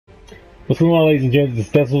What's going on, ladies and gents? It's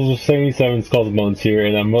Stencils of 77 Skulls and Bones here,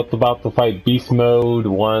 and I'm about to fight Beastmode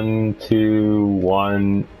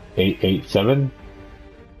 121887.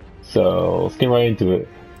 So let's get right into it.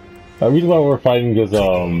 The reason why we're fighting is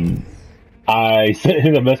I sent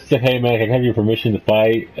him a message saying, "Hey man, can I have your permission to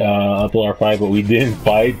fight upload our fight?" But we didn't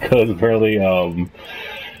fight because apparently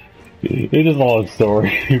it's just a long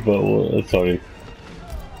story, but it's funny.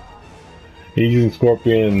 He's using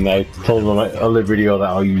Scorpion, and I told him in my other video that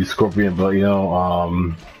I'll use Scorpion, but you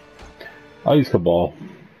know, I'll use Cabal.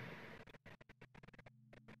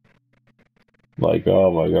 Like,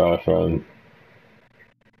 oh my gosh, man.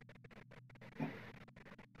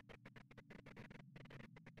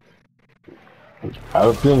 I have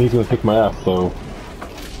a feeling he's gonna kick my ass, so.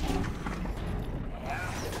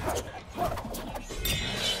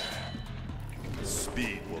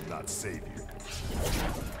 Speed will not save you.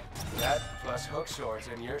 That plus hook swords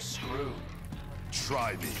and you're screwed.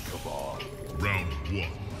 Try me, Cabal. Round one,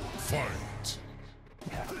 fight.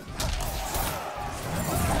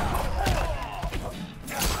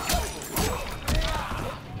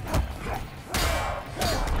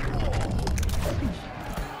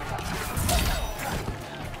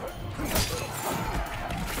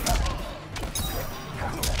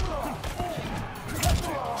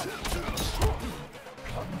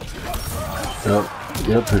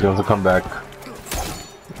 Yep, here goes a comeback.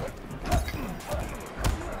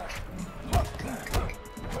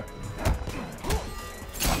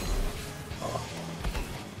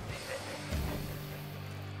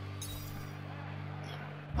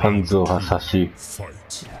 Hanzo Hasashi.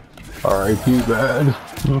 Fight. R.I.P. man.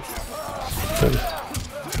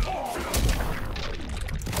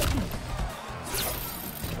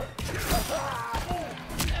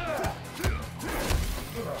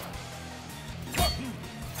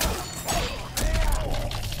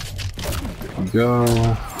 Go.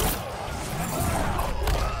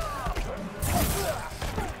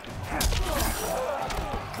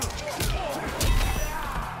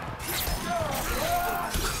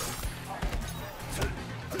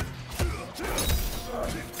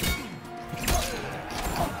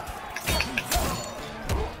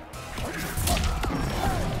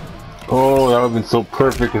 Oh, that would have been so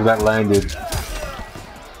perfect if that landed.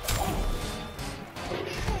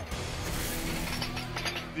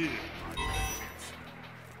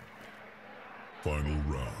 Final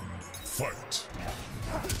round, fight.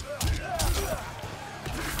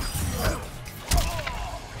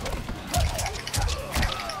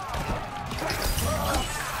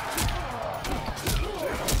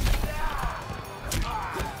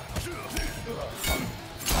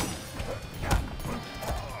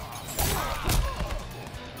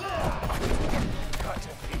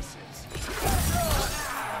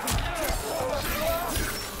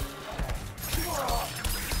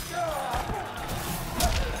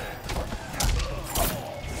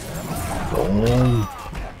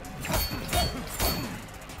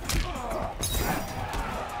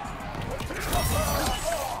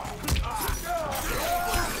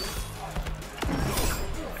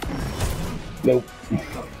 Nope.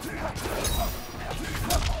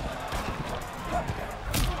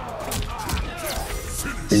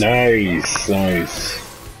 Nice, nice.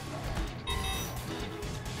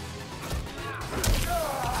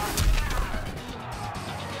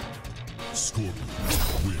 Scorpion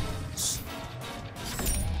wins.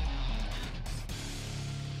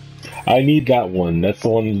 I need that one. That's the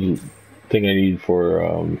one thing I need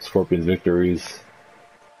for Scorpion's victories.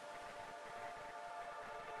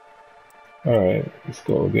 Alright, let's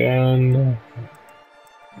go again.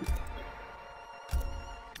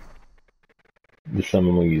 This time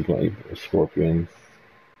I'm gonna use my Scorpion.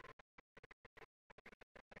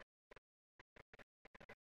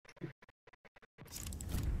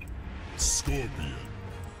 Scorpion.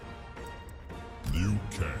 You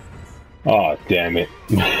can. Oh, damn it.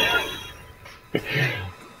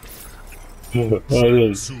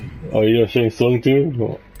 Oh, you're saying Sung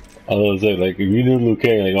too? I was like, if you knew Liu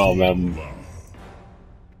Kang, like, oh man.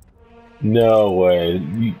 No way.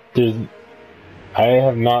 I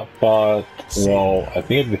have not fought, well, I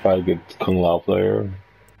think I fought a good Kung Lao player.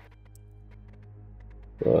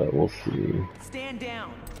 But we'll see. Stand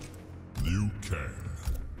down. You can.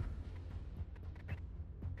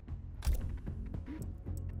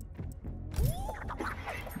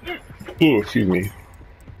 Ooh, excuse me.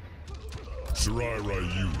 Shirai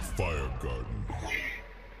Ryu Fire Garden.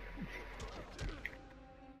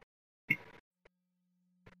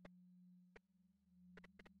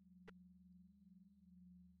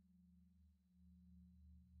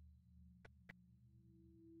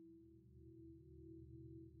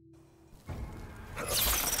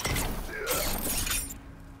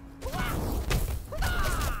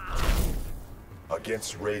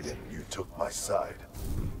 Against Raiden, you took my side.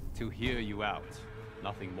 To hear you out,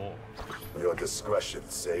 nothing more. Your discretion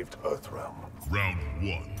saved Earthrealm. Round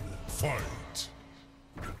 1. Fight.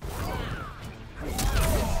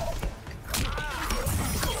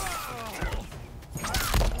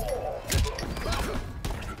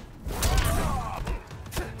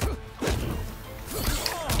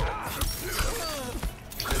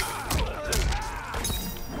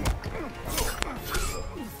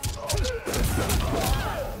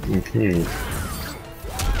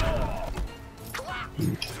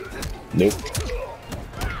 Nope.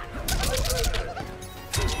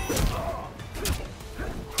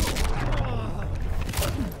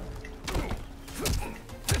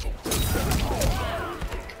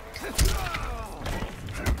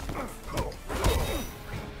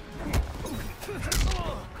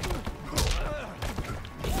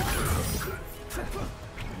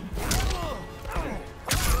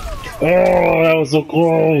 Oh, that was so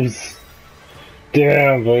close!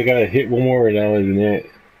 Damn, but I gotta hit one more and that wasn't it.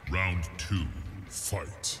 Round 2.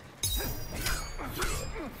 Fight.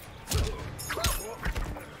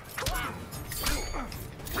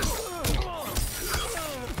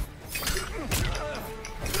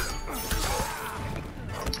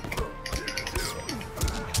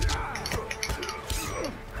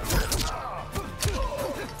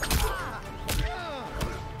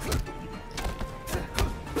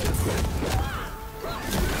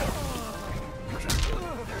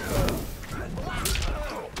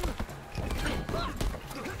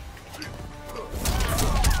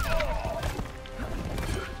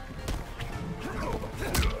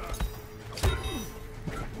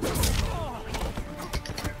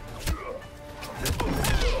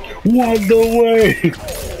 What the way?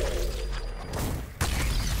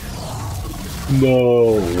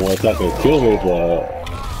 No, well, it's not gonna kill me, but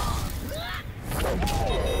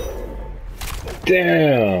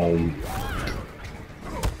damn.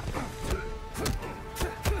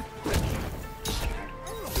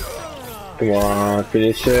 Come on,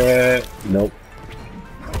 finish it. Nope.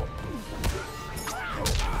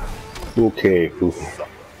 Okay.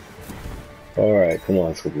 Alright, come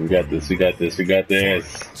on, Scoopy. We got this, we got this, we got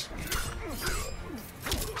this.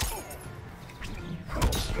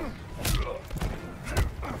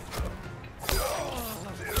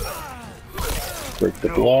 Break the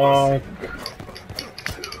block.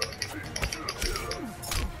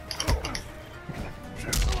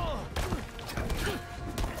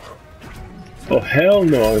 Oh hell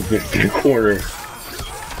no, I missed the corner.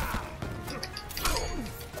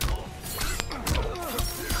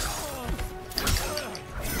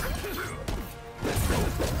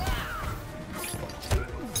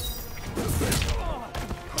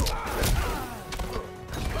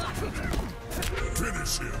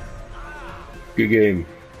 Finish him. Good game.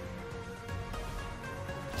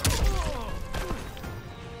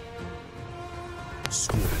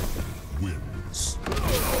 Scorpion wins.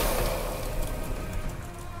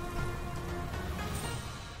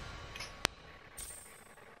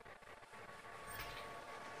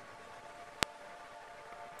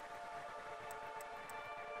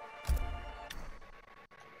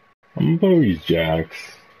 I'm gonna use Jax.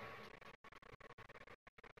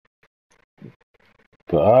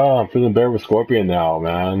 But I'm feeling better with Scorpion now,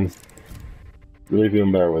 man. Really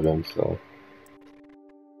feeling better with him, so.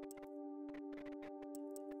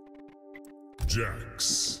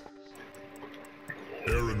 Jax.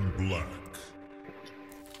 Aaron Black.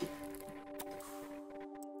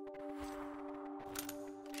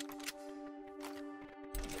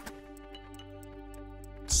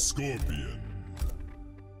 Scorpion.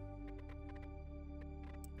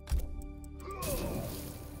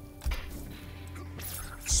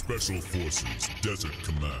 Special Forces Desert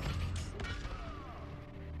Command.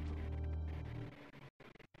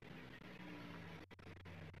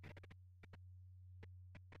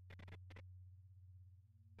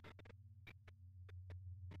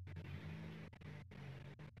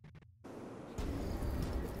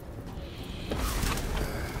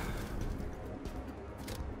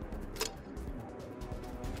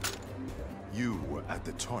 You were at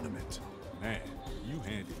the tournament. Man, you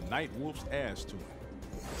handed Nightwolf's ass to him.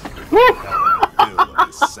 Bill of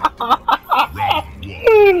his sanctum. Round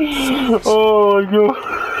 1. Oh my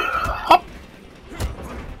god.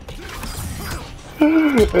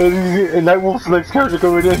 And Nightwolf's next character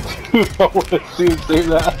coming in too. I want to see him say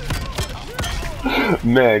that.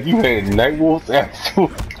 Man, you handed Nightwolf's ass to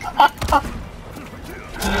him.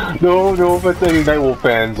 No offense to any Nightwolf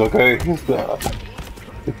fans, okay?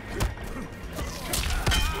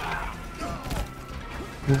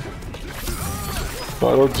 I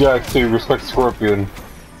know Jax, so you respect Scorpion.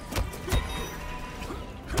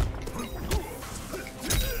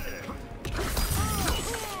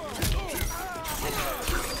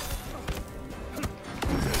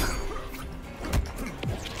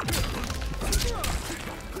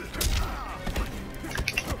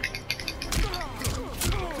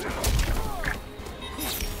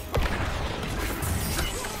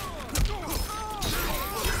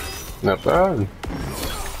 Not bad.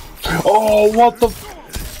 Oh, what the?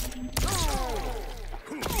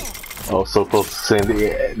 Oh, so close to saying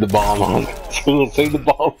the bomb on. So close to saying the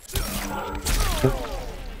bomb.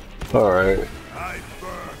 Alright.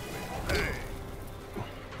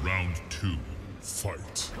 Round 2,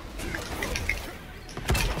 fight.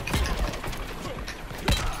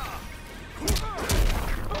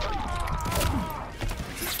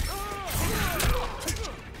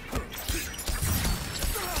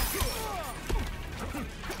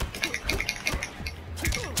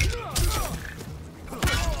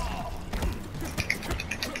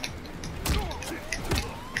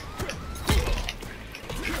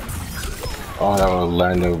 Oh, that would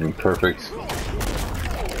land over perfect.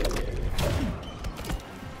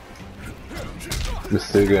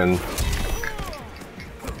 Missed it again.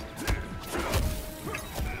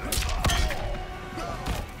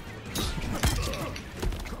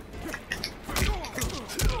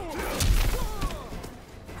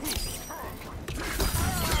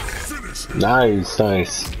 Nice,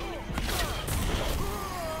 nice.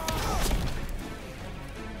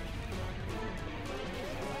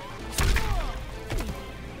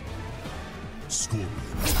 Scorpion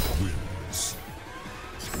wins.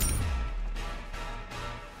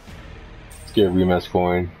 Let's get a rematch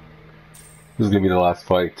going. This is gonna be the last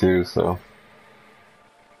fight too, so.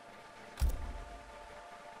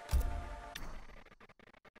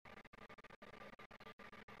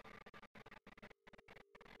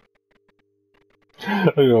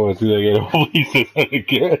 I don't want to see that again. Holy shit,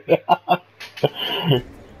 again.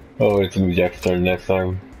 Oh, it's gonna be Jack's turn next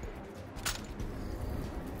time.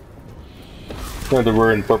 Granted,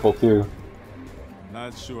 we're in purple too.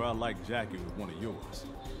 Not sure I like Jackie with one of yours.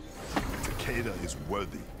 Takeda is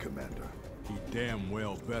worthy, Commander. He damn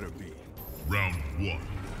well better be. Round 1,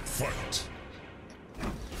 fight.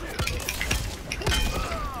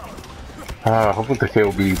 Hopefully the K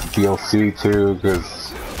will be DLC too,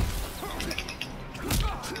 because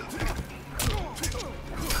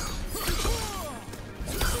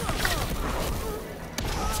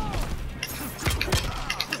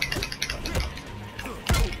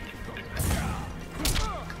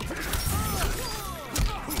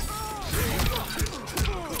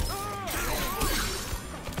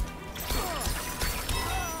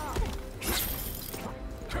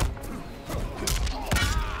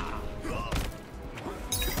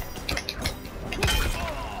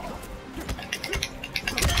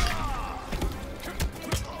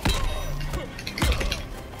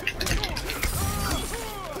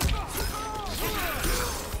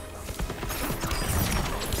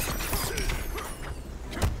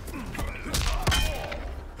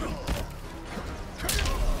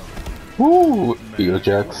woo! Ego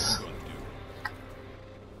Jax.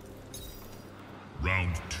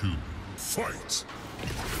 Round 2, fight.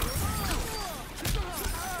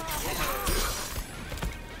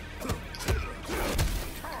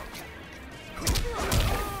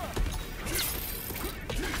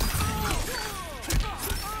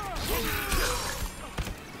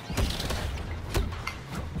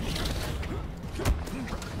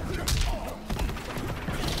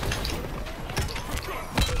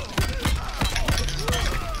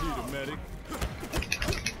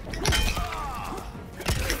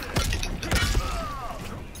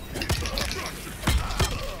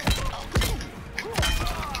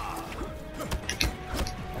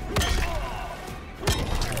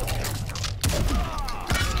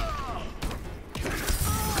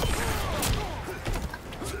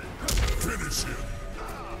 Finish him.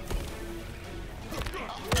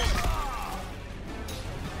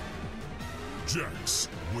 Jax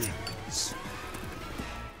wins.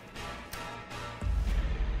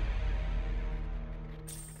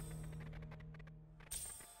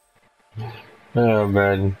 Oh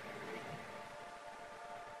man.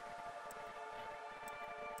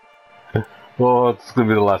 Well, it's gonna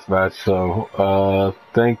be the last match, so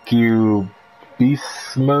thank you,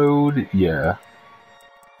 Beastmode. Yeah.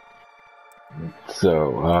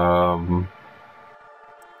 So,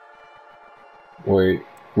 wait,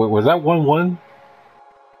 was that 1-1?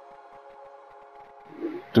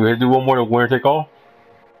 Do we have to do one more to winner take all?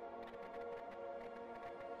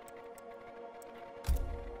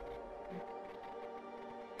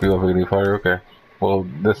 We go for the fire, okay. Well,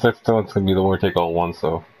 this next one's gonna be the winner take all one,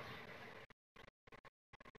 so.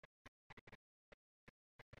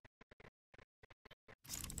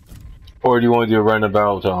 Or do you want to do a random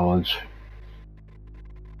battle challenge?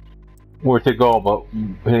 Or take all but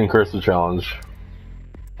hitting cursor challenge.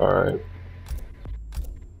 Alright.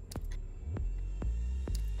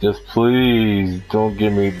 Just please don't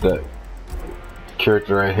give me that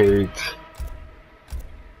character I hate.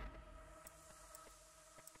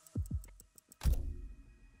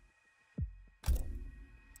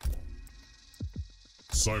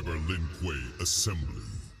 Cyber Linkway Assembly.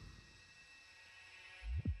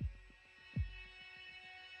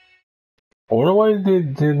 I wonder why they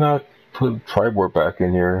did not put Tribord back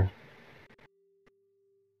in here.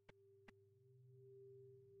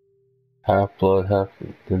 Half blood, half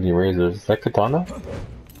the razors. Is that Katana?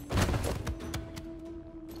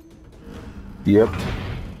 Yep.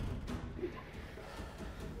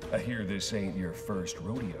 I hear this ain't your first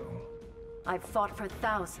rodeo. I've fought for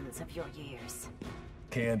thousands of your years.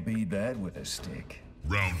 Can't beat that with a stick.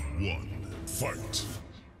 Round 1, fight.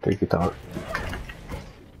 Take Katana.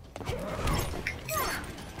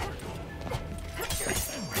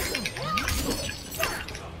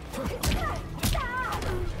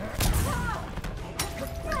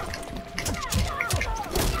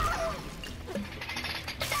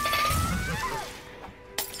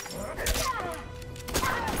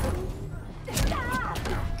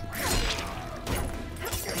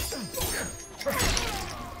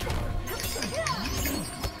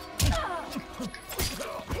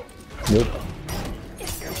 Nope.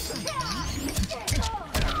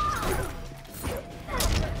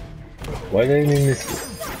 Why did I name this?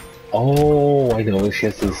 Oh, I know, she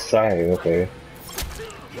has this side, okay.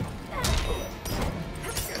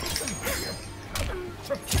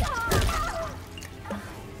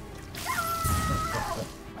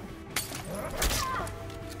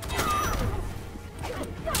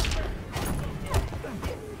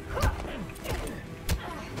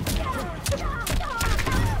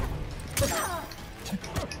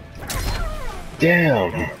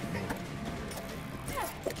 Damn!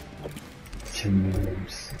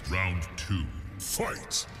 Round 2,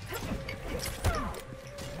 fight!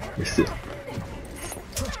 Missed it.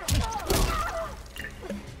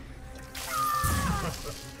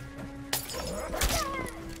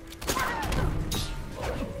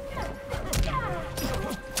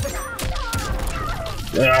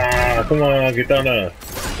 Ah, come on, Katana!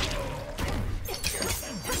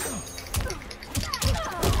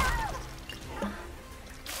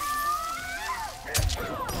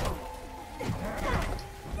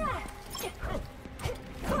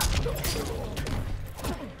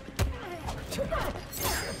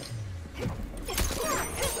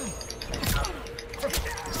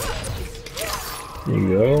 There you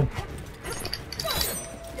go.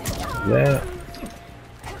 That.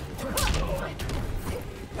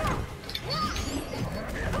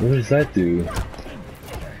 What does that do?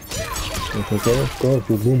 Go,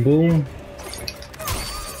 boom, boom.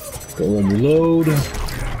 Go and reload.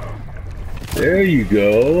 There you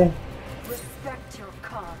go. Respect your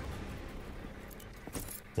call.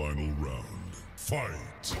 Final round, fight!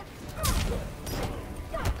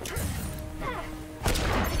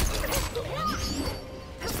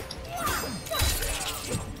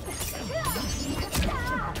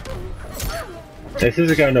 This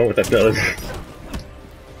is a guy know what that does.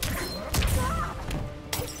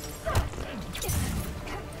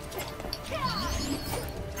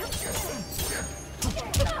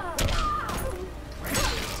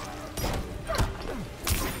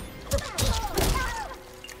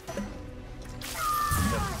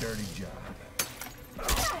 Dirty job.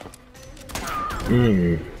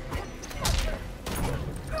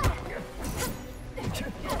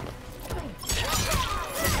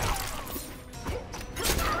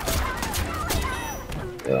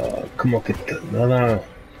 Come on, get the no.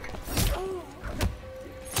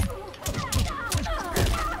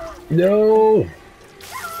 No!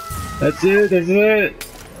 That's it, that's it!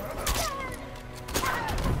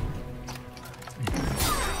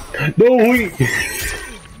 No, wait!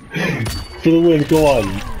 For the win, go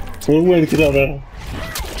on! For the win, Katana!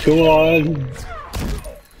 Go on!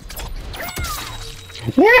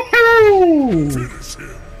 Woohoo!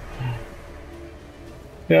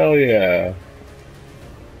 Hell yeah!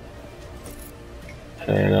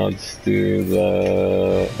 And I'll just do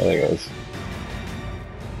the... I think it was...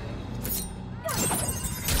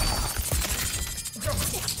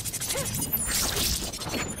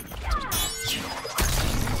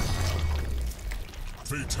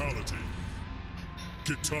 Fatality.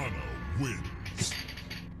 Kitana wins.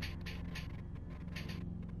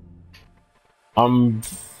 I'm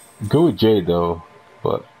good with Jade though,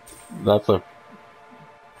 but that's a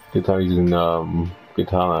good time using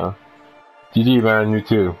Katana. GG man, you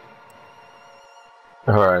too.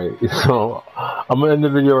 Alright, so I'm gonna end the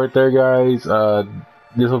video right there guys.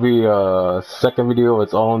 This will be a second video of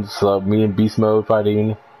its own, so me and Beastmode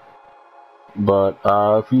fighting. But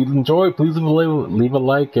if you enjoyed, please leave a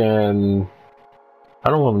like, and I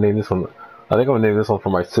don't want to name this one. I think I'm gonna name this one for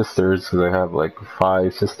my sisters because I have like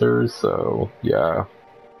 5 sisters. So yeah.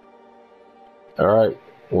 All right.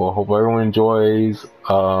 Well, hope everyone enjoys.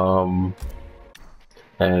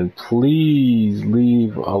 And please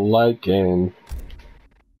leave a like and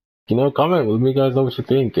comment. Let me guys know what you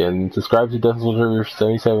think, and subscribe to Death Soldier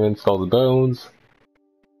 77 Skulls and Bones.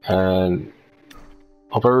 And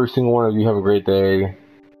hope every single one of you have a great day.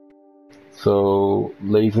 So,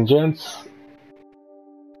 ladies and gents,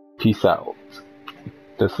 peace out.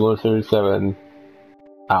 Death Soldier 77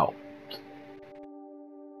 out.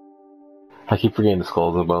 I keep forgetting the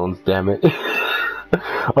Skulls and Bones, damn it.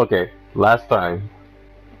 Okay, last time.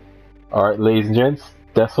 Alright, ladies and gents,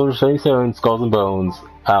 Death Soldier 77 Skulls and Bones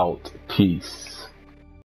out. Peace.